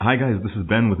Hi guys, this is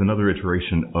Ben with another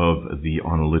iteration of the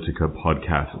Analytica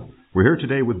podcast. We're here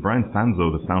today with Brian Fanzo,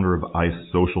 the founder of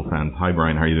iSocialFanz. Hi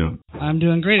Brian, how are you doing? I'm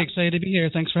doing great, excited to be here.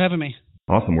 Thanks for having me.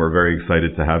 Awesome, we're very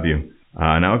excited to have you.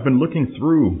 Now I've been looking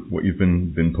through what you've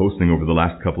been posting over the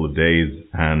last couple of days,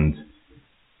 and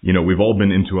we've all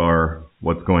been into our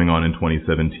what's going on in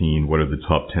 2017, what are the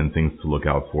top 10 things to look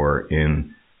out for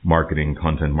in marketing,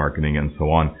 content marketing, and so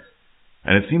on.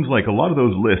 And it seems like a lot of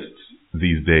those lists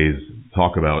these days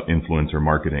talk about influencer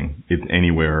marketing. It's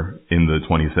anywhere in the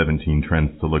 2017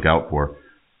 trends to look out for.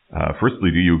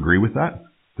 Firstly, do you agree with that?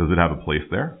 Does it have a place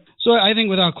there? So I think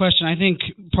without question, I think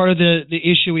part of the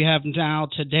issue we have now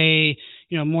today,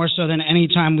 more so than any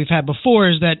time we've had before,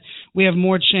 is that we have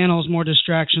more channels, more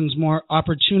distractions, more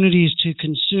opportunities to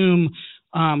consume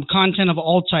content of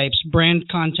all types, brand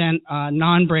content,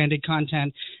 non-branded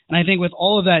content. And I think with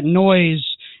all of that noise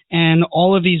and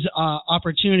all of these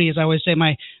opportunities, I always say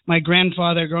my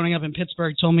grandfather growing up in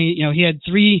Pittsburgh told me, he had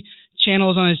 3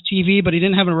 channels on his TV, but he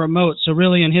didn't have a remote. So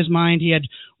really in his mind, he had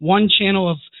one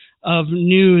channel of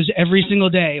news every single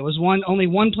day. It was only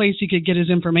one place he could get his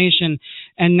information.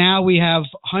 And now we have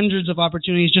hundreds of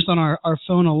opportunities just on our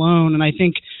phone alone. And I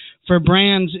think for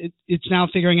brands, it's now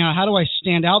figuring out, how do I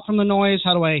stand out from the noise?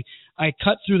 How do I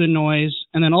cut through the noise?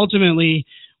 And then ultimately,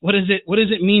 what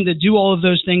does it mean to do all of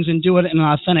those things and do it in an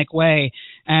authentic way?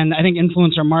 And I think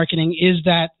influencer marketing is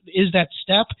that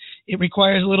step. It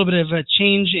requires a little bit of a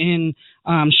change in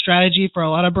strategy for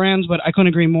a lot of brands, but I couldn't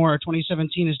agree more.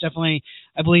 2017 is definitely,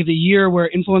 I believe, the year where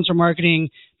influencer marketing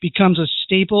becomes a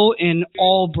staple in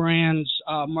all brands'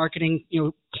 marketing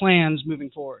plans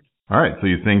moving forward. All right. So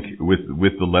you think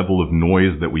with the level of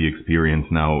noise that we experience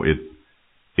now,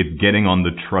 it's getting on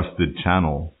the trusted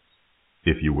channel,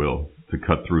 if you will, to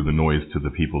cut through the noise to the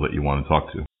people that you want to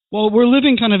talk to? Well, we're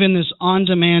living kind of in this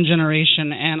on-demand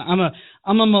generation, and I'm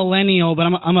a millennial, but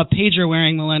I'm a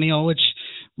pager-wearing millennial, which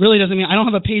really doesn't mean I don't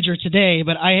have a pager today,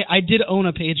 but I did own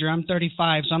a pager. I'm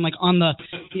 35, so I'm like on the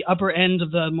upper end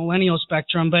of the millennial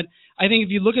spectrum. But I think if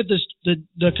you look at this,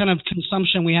 the kind of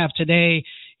consumption we have today,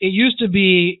 it used to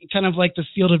be kind of like the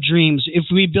field of dreams. If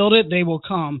we build it, they will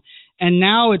come. And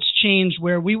now it's changed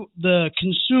where the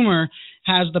consumer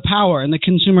has the power, and the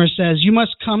consumer says, you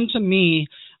must come to me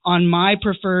on my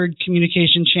preferred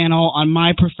communication channel, on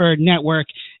my preferred network,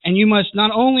 and you must not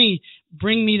only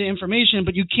bring me the information,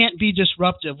 but you can't be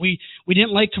disruptive. We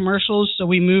didn't like commercials, so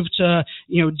we moved to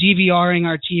DVRing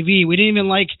our TV. We didn't even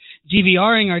like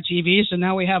DVRing our TV, so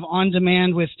now we have on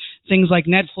demand with things like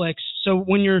Netflix. So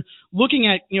when you're looking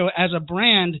at as a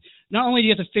brand, not only do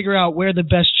you have to figure out where the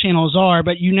best channels are,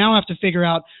 but you now have to figure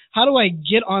out, how do I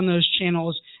get on those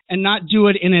channels and not do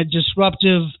it in a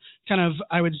disruptive kind of,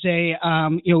 I would say,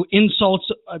 insults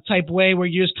type way where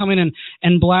you just come in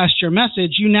and blast your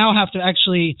message. You now have to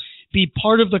actually be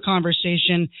part of the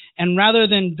conversation, and rather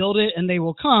than build it and they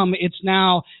will come, it's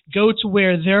now go to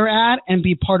where they're at and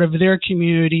be part of their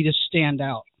community to stand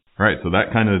out. Right. So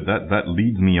that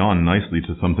leads me on nicely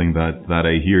to something that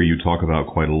I hear you talk about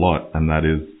quite a lot, and that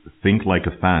is think like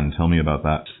a fan. Tell me about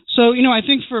that. So, I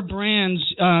think for brands,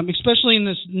 especially in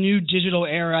this new digital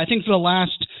era, I think for the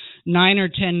last 9 or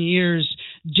 10 years,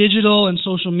 digital and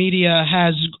social media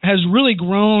has really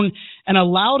grown and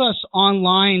allowed us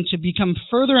online to become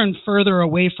further and further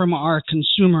away from our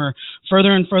consumer,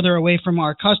 further and further away from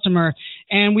our customer.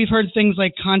 And we've heard things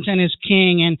like content is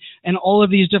king and all of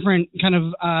these different kind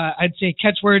of, I'd say,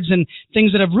 catchwords and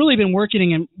things that have really been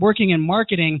working in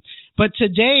marketing. But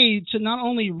today, to not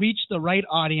only reach the right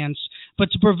audience, but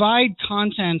to provide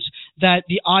content that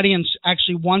the audience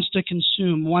actually wants to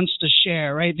consume, wants to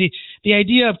share, right? The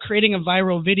idea of creating a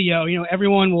viral video,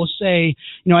 everyone will say,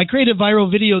 I created a viral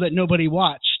video that nobody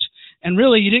watched. And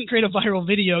really, you didn't create a viral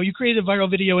video. You created a viral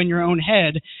video in your own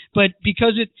head. But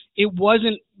because it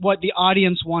wasn't what the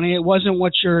audience wanted, it wasn't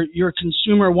what your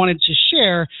consumer wanted to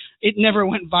share, it never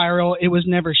went viral. It was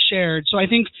never shared. So I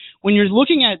think when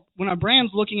a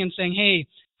brand's looking and saying, hey,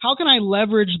 how can I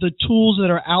leverage the tools that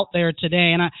are out there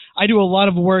today? And I do a lot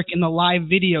of work in the live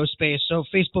video space, so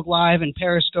Facebook Live and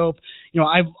Periscope.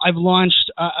 I've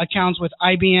launched accounts with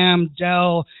IBM,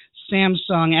 Dell,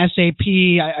 Samsung, SAP.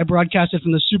 I broadcasted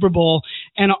from the Super Bowl.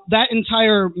 And that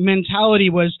entire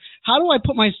mentality was, how do I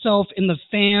put myself in the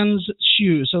fan's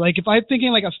shoes? So like if I'm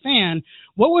thinking like a fan,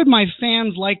 what would my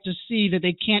fans like to see that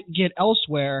they can't get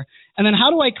elsewhere? And then how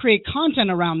do I create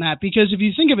content around that? Because if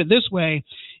you think of it this way,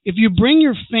 if you bring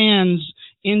your fans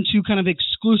into kind of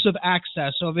exclusive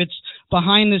access, so if it's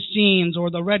behind the scenes or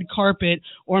the red carpet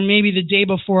or maybe the day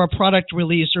before a product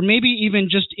release or maybe even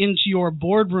just into your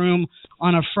boardroom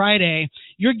on a Friday,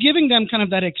 you're giving them kind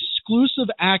of that exclusive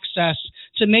access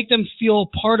to make them feel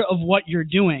part of what you're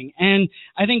doing. And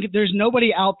I think there's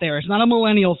nobody out there. It's not a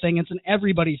millennial thing. It's an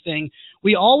everybody thing.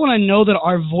 We all want to know that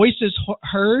our voice is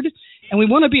heard, and we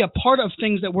want to be a part of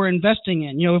things that we're investing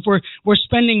in. If we're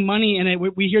spending money in it,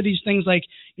 we hear these things like,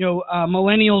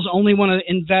 millennials only want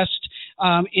to invest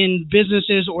in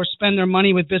businesses or spend their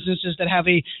money with businesses that have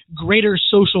a greater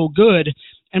social good.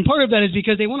 And part of that is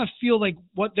because they want to feel like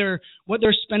what they're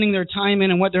spending their time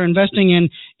in and what they're investing in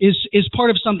is part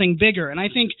of something bigger. And I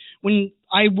think when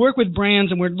I work with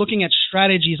brands and we're looking at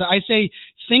strategies, I say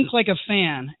think like a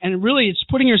fan. And really, it's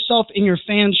putting yourself in your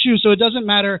fan's shoes. So it doesn't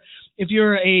matter if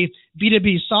you're a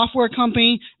B2B software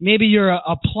company, maybe you're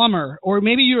a plumber, or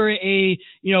maybe you're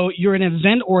an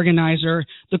event organizer.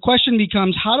 The question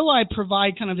becomes, how do I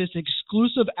provide kind of this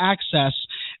exclusive access?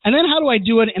 And then how do I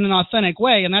do it in an authentic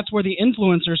way? And that's where the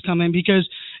influencers come in, because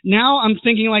now I'm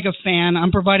thinking like a fan.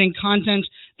 I'm providing content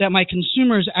that my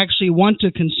consumers actually want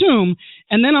to consume.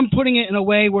 And then I'm putting it in a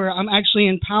way where I'm actually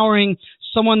empowering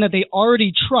someone that they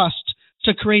already trust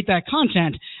to create that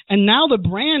content. And now the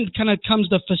brand kind of comes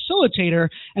the facilitator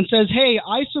and says, hey,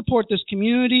 I support this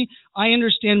community. I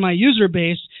understand my user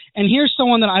base. And here's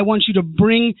someone that I want you to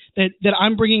bring, that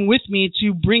I'm bringing with me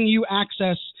to bring you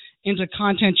access into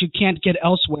content you can't get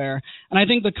elsewhere. And I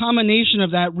think the combination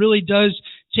of that really does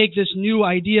take this new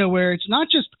idea where it's not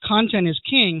just content is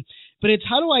king, but it's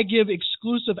how do I give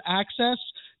exclusive access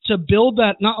to build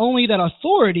that, not only that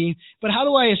authority, but how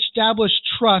do I establish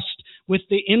trust with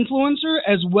the influencer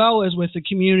as well as with the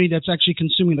community that's actually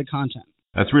consuming the content.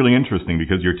 That's really interesting,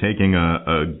 because you're taking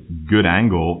a good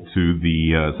angle to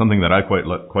the something that I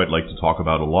quite like to talk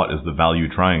about a lot is the value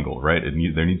triangle, right?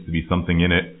 There needs to be something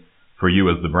in it for you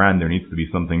as the brand, there needs to be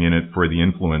something in it for the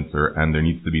influencer, and there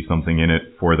needs to be something in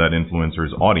it for that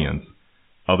influencer's audience.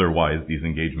 Otherwise, these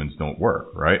engagements don't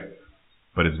work, right?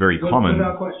 But it's very common.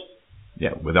 Without question.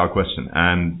 Yeah, without question.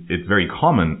 And it's very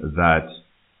common that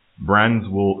brands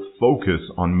will focus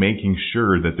on making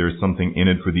sure that there's something in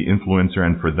it for the influencer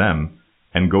and for them,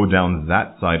 and go down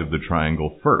that side of the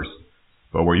triangle first.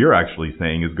 But what you're actually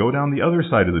saying is go down the other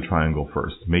side of the triangle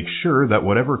first. Make sure that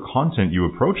whatever content you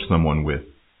approach someone with,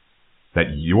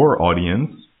 that your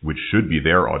audience, which should be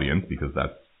their audience because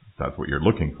that's what you're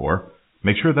looking for,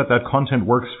 make sure that that content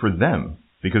works for them,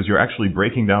 because you're actually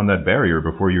breaking down that barrier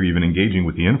before you're even engaging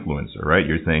with the influencer, right?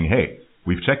 You're saying, hey,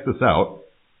 we've checked this out.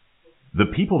 The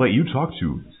people that you talk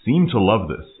to seem to love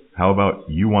this. How about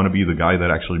you want to be the guy that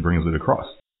actually brings it across?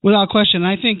 Without question.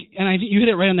 I think you hit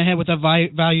it right on the head with the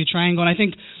value triangle. And I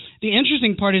think the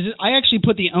interesting part is that I actually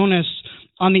put the onus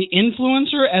on the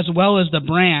influencer as well as the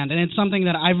brand. And it's something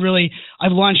that I've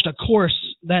launched a course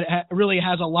that really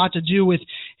has a lot to do with,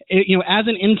 as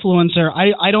an influencer,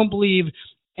 I don't believe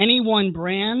any one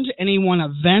brand, any one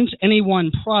event, any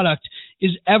one product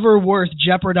is ever worth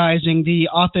jeopardizing the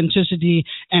authenticity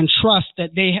and trust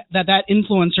that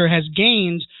influencer has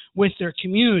gained with their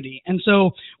community. And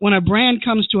so when a brand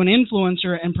comes to an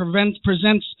influencer and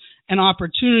presents an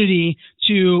opportunity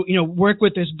to work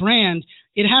with this brand,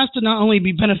 it has to not only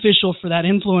be beneficial for that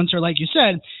influencer, like you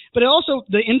said, but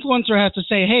the influencer has to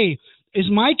say, hey, is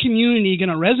my community going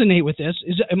to resonate with this?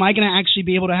 Am I going to actually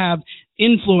be able to have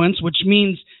influence, which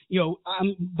means,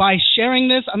 by sharing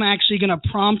this, I'm actually going to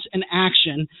prompt an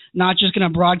action, not just going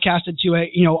to broadcast it to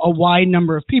a wide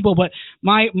number of people, but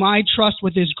my trust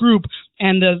with this group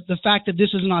and the fact that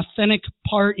this is an authentic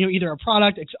part, either a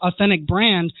product, authentic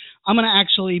brand, I'm going to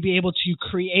actually be able to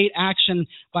create action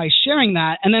by sharing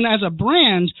that. And then as a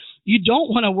brand, you don't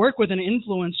want to work with an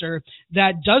influencer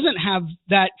that doesn't have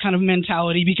that kind of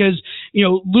mentality, because,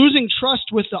 losing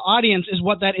trust with the audience is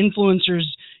what that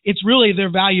it's really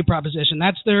their value proposition.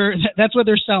 That's what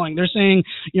they're selling. They're saying,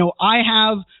 I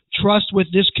have trust with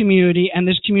this community, and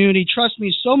this community trusts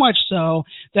me so much so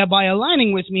that by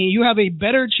aligning with me, you have a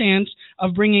better chance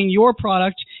of bringing your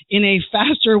product in a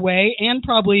faster way and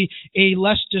probably a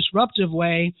less disruptive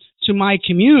way to my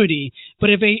community.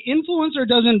 But if a influencer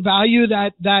doesn't value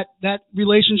that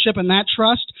relationship and that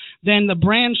trust, then the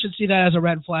brand should see that as a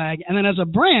red flag. And then as a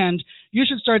brand, you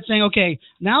should start saying, okay,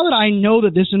 now that I know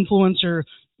that this influencer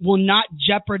will not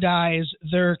jeopardize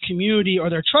their community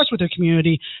or their trust with their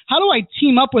community, how do I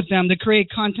team up with them to create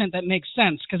content that makes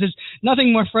sense? Because there's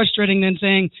nothing more frustrating than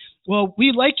saying, well,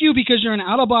 we like you because you're an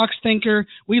out-of-box thinker.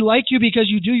 We like you because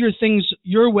you do your things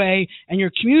your way and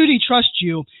your community trusts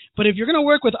you. But if you're going to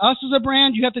work with us as a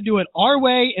brand, you have to do it our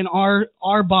way in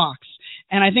our box.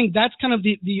 And I think that's kind of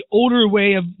the older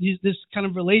way of this kind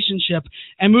of relationship.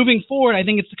 And moving forward, I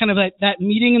think it's kind of that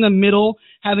meeting in the middle,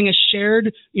 having a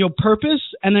shared, purpose,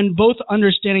 and then both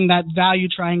understanding that value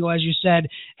triangle, as you said,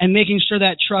 and making sure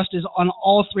that trust is on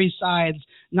all three sides,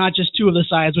 not just two of the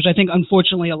sides, which I think,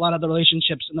 unfortunately, a lot of the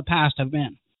relationships in the past have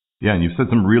been. Yeah, and you've said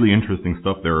some really interesting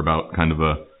stuff there about kind of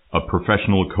a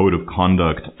professional code of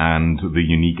conduct and the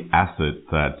unique assets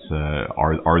that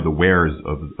are the wares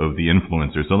of the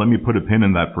influencer. So let me put a pin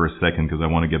in that for a second because I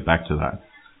want to get back to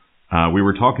that. We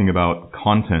were talking about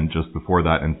content just before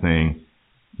that and saying,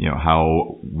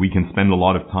 how we can spend a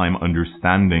lot of time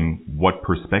understanding what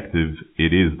perspective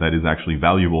it is that is actually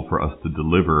valuable for us to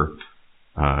deliver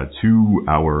to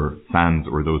our fans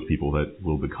or those people that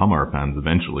will become our fans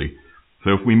eventually.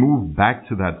 So if we move back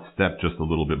to that step just a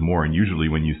little bit more, and usually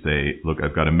when you say, look,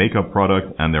 I've got a makeup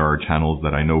product and there are channels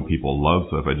that I know people love,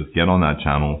 so if I just get on that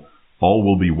channel, all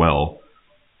will be well.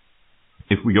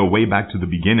 If we go way back to the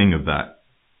beginning of that,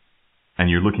 and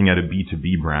you're looking at a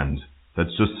B2B brand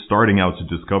that's just starting out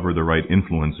to discover the right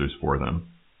influencers for them,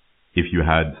 if you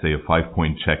had, say, a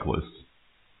 5-point checklist,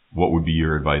 what would be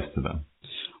your advice to them?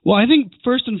 Well, I think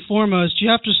first and foremost, you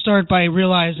have to start by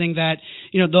realizing that,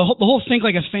 the whole think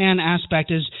like a fan aspect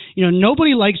is,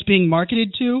 nobody likes being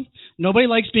marketed to. Nobody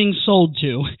likes being sold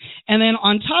to. And then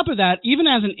on top of that, even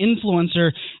as an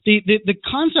influencer, the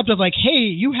concept of like,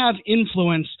 hey, you have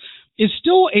influence is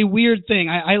still a weird thing.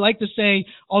 I like to say,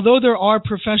 although there are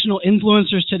professional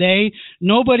influencers today,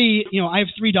 nobody, I have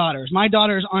 3 daughters. My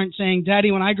daughters aren't saying,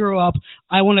 Daddy, when I grow up,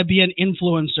 I want to be an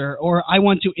influencer or I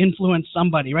want to influence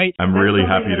somebody, right? I'm really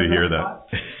happy to hear that.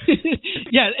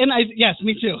 Yes,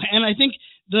 me too. And I think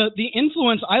the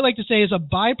influence, I like to say, is a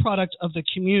byproduct of the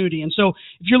community. And so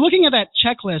if you're looking at that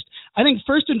checklist, I think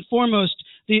first and foremost,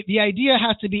 the idea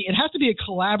has to be a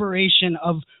collaboration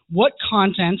of what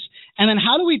content, and then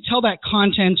how do we tell that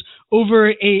content over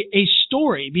a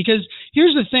story? Because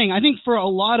here's the thing, I think for a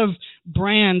lot of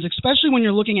brands, especially when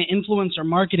you're looking at influencer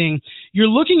marketing, you're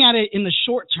looking at it in the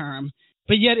short term.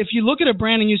 But yet, if you look at a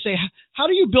brand and you say, how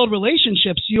do you build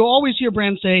relationships? You always hear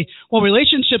brands say, well,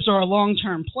 relationships are a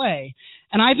long-term play.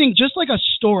 And I think just like a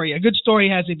story, a good story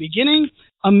has a beginning,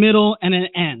 a middle, and an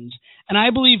end. And I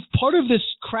believe part of this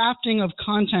crafting of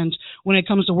content when it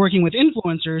comes to working with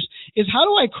influencers is how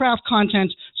do I craft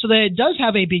content so that it does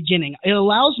have a beginning? It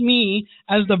allows me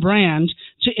as the brand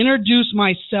to introduce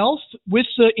myself with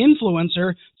the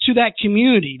influencer to that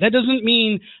community. That doesn't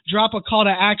mean drop a call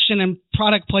to action and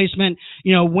product placement,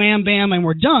 wham, bam, and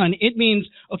we're done. It means,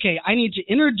 okay, I need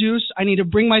to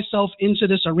bring myself into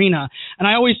this arena. And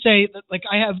I always say,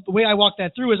 the way I walk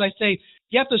that through is I say,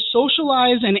 you have to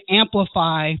socialize and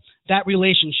amplify that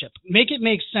relationship. Make it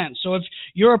make sense. So if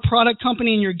you're a product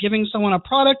company and you're giving someone a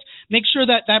product, make sure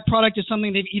that that product is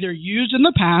something they've either used in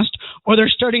the past or they're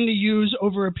starting to use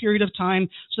over a period of time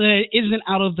so that it isn't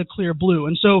out of the clear blue.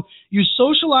 And so you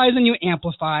socialize and you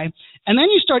amplify, and then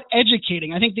you start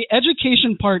educating. I think the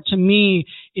education part to me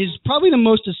is probably the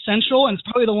most essential, and it's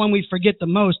probably the one we forget the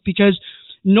most, because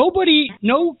no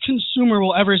consumer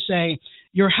will ever say,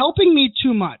 you're helping me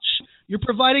too much, you're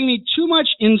providing me too much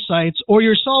insights, or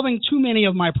you're solving too many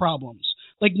of my problems.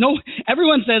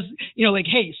 Everyone says,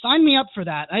 hey, sign me up for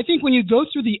that. I think when you go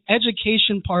through the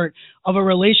education part of a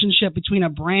relationship between a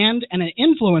brand and an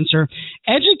influencer,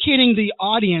 educating the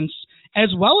audience as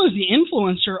well as the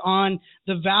influencer on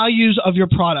the values of your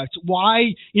product.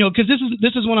 Why, because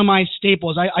this is one of my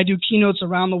staples. I do keynotes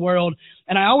around the world,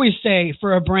 and I always say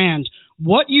for a brand,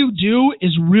 what you do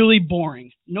is really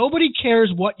boring. Nobody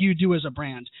cares what you do as a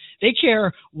brand. They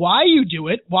care why you do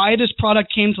it, why this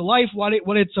product came to life, what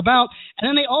it's about, and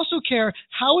then they also care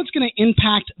how it's going to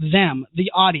impact them, the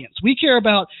audience. We care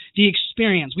about the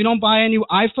experience. We don't buy a new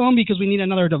iPhone because we need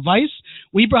another device.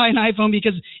 We buy an iPhone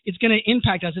because it's going to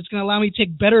impact us. It's going to allow me to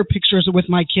take better pictures with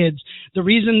my kids. The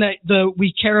reason that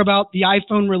we care about the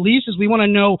iPhone release is we want to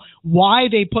know why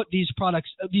they put these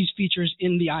features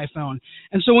in the iPhone.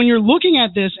 And so when you're looking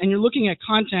at this and you're looking at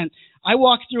content, I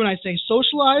walk through and I say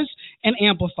socialize and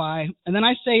amplify, and then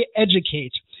I say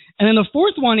educate. And then the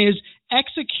fourth one is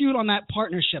execute on that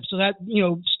partnership. So that,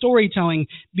 storytelling,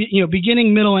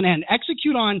 beginning, middle, and end.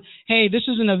 Execute on, hey, this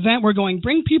is an event we're going,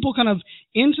 bring people kind of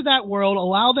into that world,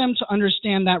 allow them to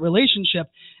understand that relationship.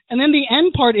 And then the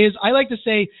end part is, I like to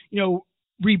say,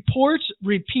 report,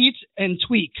 repeat, and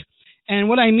tweak. And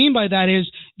what I mean by that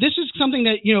is this is something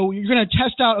that, you're going to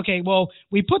test out. Okay, well,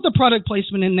 we put the product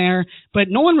placement in there, but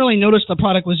no one really noticed the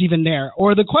product was even there.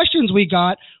 Or the questions we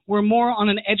got were more on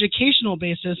an educational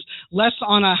basis, less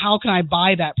on a how can I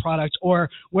buy that product or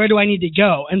where do I need to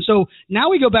go? And so now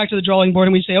we go back to the drawing board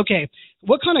and we say, okay,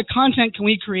 what kind of content can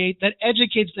we create that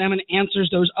educates them and answers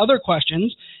those other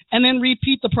questions, and then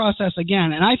repeat the process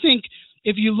again? And I think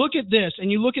if you look at this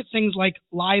and you look at things like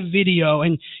live video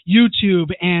and YouTube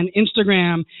and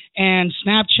Instagram and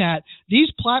Snapchat, these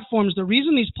platforms, the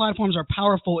reason these platforms are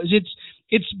powerful is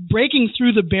it's breaking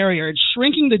through the barrier. It's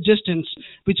shrinking the distance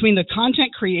between the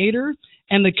content creator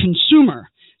and the consumer.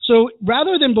 So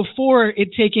rather than before it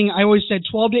taking, I always said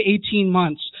 12 to 18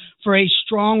 months for a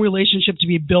strong relationship to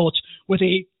be built with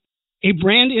a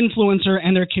brand influencer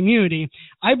and their community,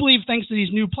 I believe thanks to these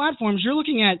new platforms, you're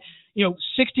looking at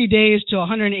 60 days to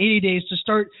 180 days to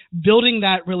start building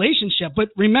that relationship. But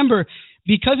remember,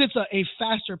 because it's a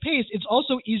faster pace, it's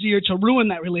also easier to ruin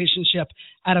that relationship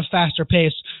at a faster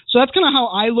pace. So that's kind of how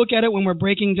I look at it when we're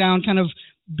breaking down kind of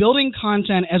building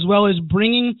content as well as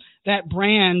bringing that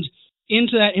brand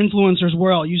into that influencer's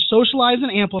world. You socialize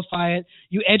and amplify it.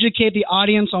 You educate the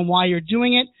audience on why you're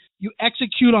doing it. You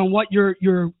execute on what your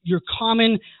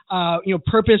common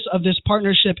purpose of this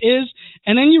partnership is,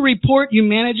 and then you report, you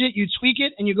manage it, you tweak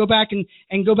it, and you go back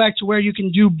and go back to where you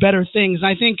can do better things. And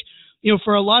I think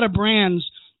for a lot of brands,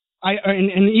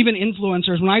 and even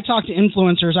influencers, when I talk to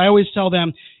influencers, I always tell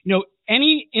them,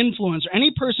 any influencer,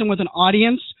 any person with an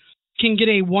audience can get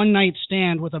a one-night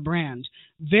stand with a brand.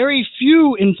 Very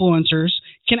few influencers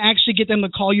can actually get them to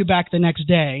call you back the next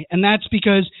day. And that's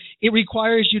because it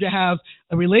requires you to have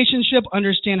a relationship,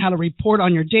 understand how to report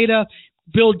on your data,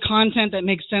 build content that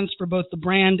makes sense for both the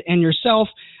brand and yourself,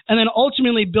 and then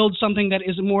ultimately build something that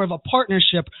is more of a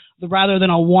partnership rather than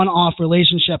a one-off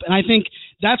relationship. And I think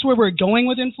that's where we're going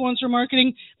with influencer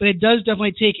marketing, but it does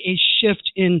definitely take a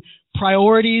shift in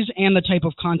priorities and the type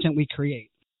of content we create.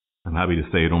 I'm happy to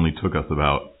say it only took us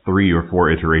about 3 or 4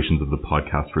 iterations of the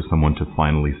podcast for someone to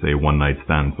finally say one night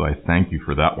stand, so I thank you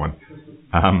for that one.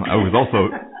 I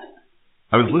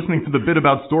was listening to the bit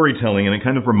about storytelling, and it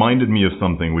kind of reminded me of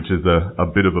something, which is a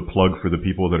bit of a plug for the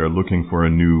people that are looking for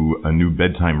a new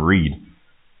bedtime read.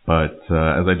 But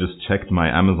as I just checked my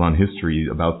Amazon history,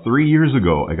 about 3 years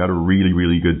ago, I got a really,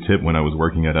 really good tip when I was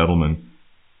working at Edelman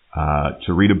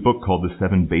to read a book called The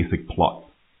 7 Basic Plots.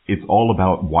 It's all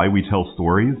about why we tell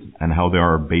stories and how there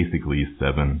are basically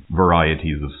 7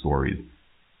 varieties of stories.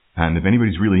 And if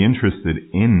anybody's really interested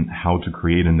in how to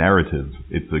create a narrative,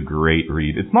 it's a great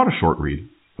read. It's not a short read,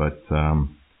 but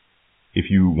if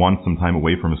you want some time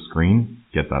away from a screen,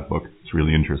 get that book. It's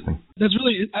really interesting. That's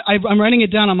really, I'm writing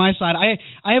it down on my side.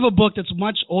 I have a book that's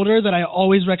much older that I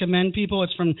always recommend people.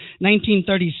 It's from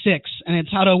 1936, and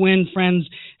it's How to Win Friends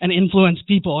and Influence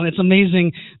People. And it's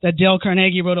amazing that Dale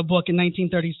Carnegie wrote a book in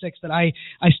 1936 that I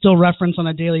still reference on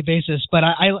a daily basis. But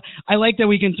I like that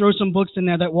we can throw some books in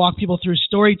there that walk people through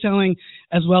storytelling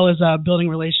as well as building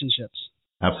relationships.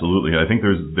 Absolutely. I think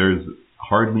there's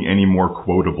hardly any more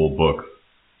quotable books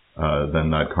than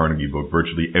that Carnegie book.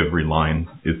 Virtually every line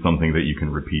is something that you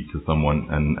can repeat to someone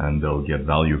and they'll get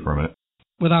value from it.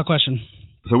 Without question.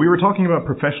 So we were talking about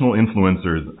professional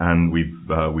influencers, and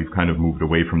we've kind of moved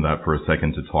away from that for a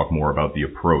second to talk more about the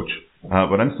approach.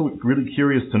 But I'm still really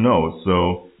curious to know,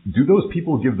 so do those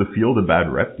people give the field a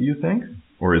bad rep, do you think?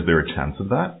 Or is there a chance of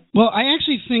that? Well, I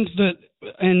actually think that,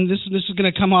 and this is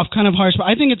going to come off kind of harsh, but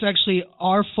I think it's actually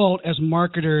our fault as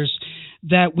marketers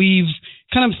that we've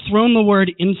kind of thrown the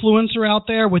word influencer out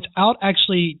there without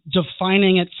actually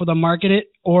defining it for the market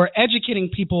or educating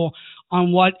people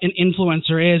on what an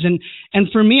influencer is. And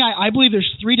for me, I believe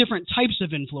there's 3 different types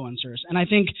of influencers. And I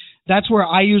think that's where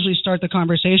I usually start the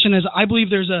conversation is I believe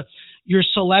there's your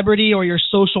celebrity or your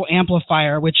social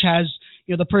amplifier, which has,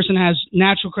 the person has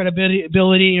natural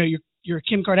credibility, your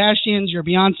Kim Kardashians, your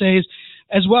Beyoncés,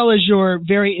 as well as your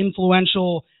very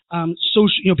influential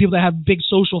social, people that have big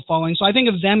social followings. So I think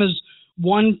of them as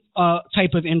one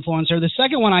type of influencer. The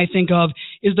second one I think of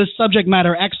is the subject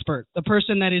matter expert, the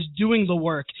person that is doing the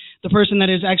work, the person that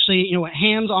is actually,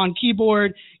 hands-on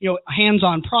keyboard,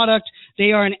 hands-on product.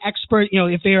 They are an expert.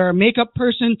 If they are a makeup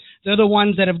person, they're the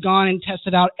ones that have gone and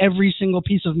tested out every single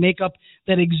piece of makeup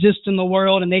that exists in the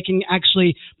world, and they can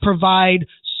actually provide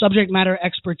subject matter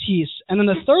expertise. And then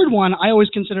the third one I always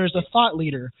consider is the thought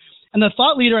leader. And the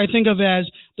thought leader I think of as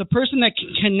the person that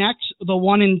can connect the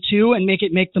 1 and 2 and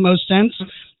make the most sense,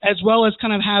 as well as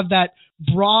kind of have that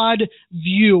broad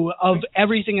view of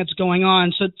everything that's going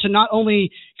on. So to not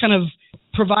only kind of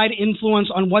provide influence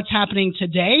on what's happening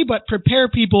today, but prepare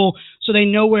people so they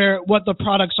know what the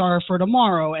products are for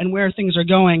tomorrow and where things are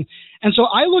going. And so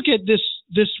I look at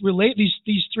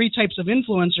these 3 types of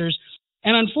influencers.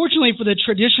 And unfortunately for the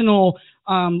traditional,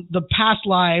 the past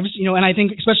lives, and I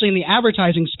think especially in the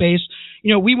advertising space,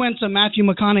 we went to Matthew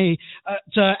McConaughey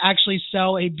to actually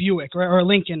sell a Buick or a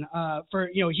Lincoln.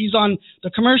 He's on the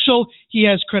commercial, he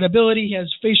has credibility, he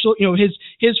has facial,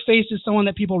 his face is someone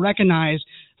that people recognize.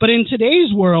 But in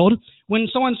today's world, when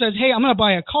someone says, hey, I'm going to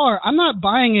buy a car, I'm not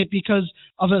buying it because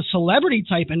of a celebrity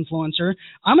type influencer.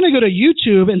 I'm going to go to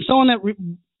YouTube and someone that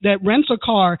that rents a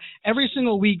car every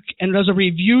single week and does a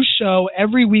review show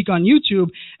every week on YouTube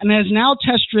and has now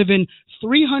test driven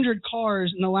 300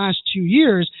 cars in the last 2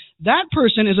 years, that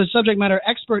person is a subject matter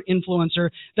expert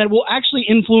influencer that will actually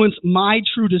influence my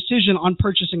true decision on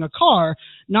purchasing a car,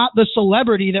 not the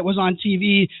celebrity that was on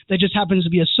TV that just happens to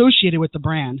be associated with the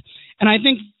brand. And I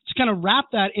think to kind of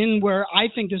wrap that in where I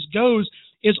think this goes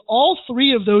is all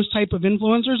three of those type of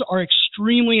influencers are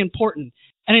extremely important.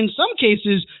 And in some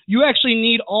cases, you actually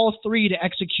need all three to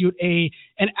execute a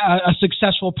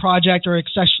successful project or a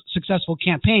successful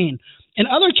campaign. In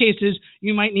other cases,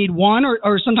 you might need one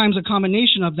or sometimes a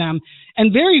combination of them.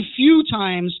 And very few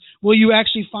times will you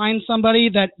actually find somebody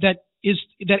that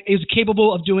is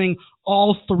capable of doing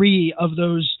all three of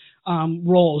those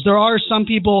roles. There are some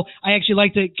people, I actually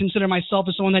like to consider myself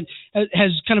as someone that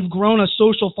has kind of grown a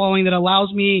social following that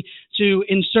allows me to,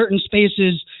 in certain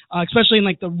spaces, especially in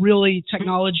like the really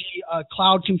technology,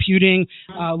 cloud computing,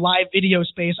 live video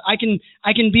space, I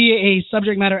can be a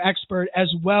subject matter expert as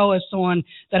well as someone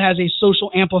that has a social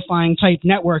amplifying type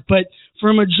network. But for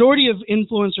a majority of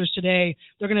influencers today,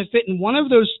 they're going to fit in one of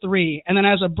those three. And then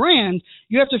as a brand,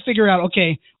 you have to figure out,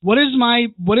 okay, what is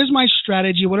my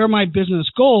strategy? What are my business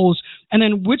goals? And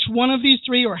then which one of these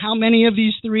three or how many of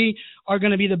these three are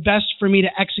going to be the best for me to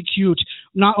execute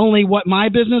not only what my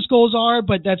business goals are,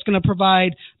 but that's going to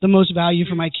provide the most value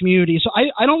for my community. So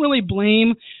I don't really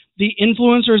blame the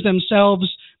influencers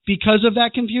themselves because of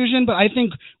that confusion, but I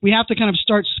think we have to kind of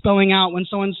start spelling out when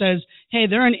someone says, hey,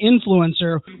 they're an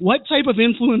influencer, what type of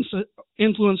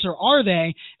influencer are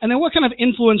they? And then what kind of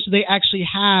influence do they actually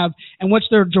have? And what's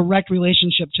their direct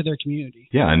relationship to their community?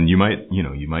 Yeah, and you might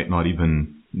not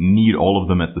even need all of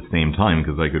them at the same time,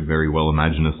 because I could very well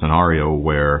imagine a scenario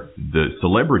where the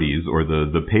celebrities or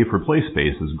the pay-for-play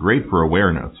space is great for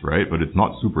awareness, right? But it's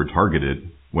not super targeted.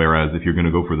 Whereas if you're going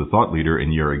to go for the thought leader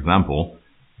in your example,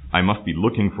 I must be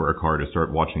looking for a car to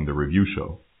start watching the review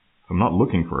show. If I'm not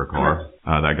looking for a car,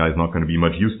 that guy's not going to be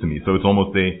much use to me. So it's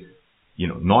almost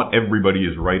not everybody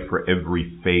is right for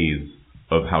every phase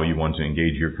of how you want to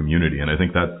engage your community. And I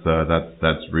think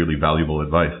that's really valuable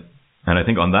advice. And I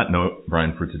think on that note,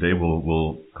 Brian, for today,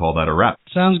 we'll call that a wrap.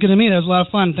 Sounds good to me. That was a lot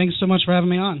of fun. Thanks so much for having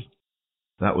me on.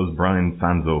 That was Brian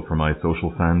Fanzo from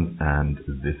iSocialFanz, and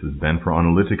this is Ben for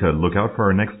Analytica. Look out for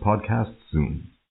our next podcast soon.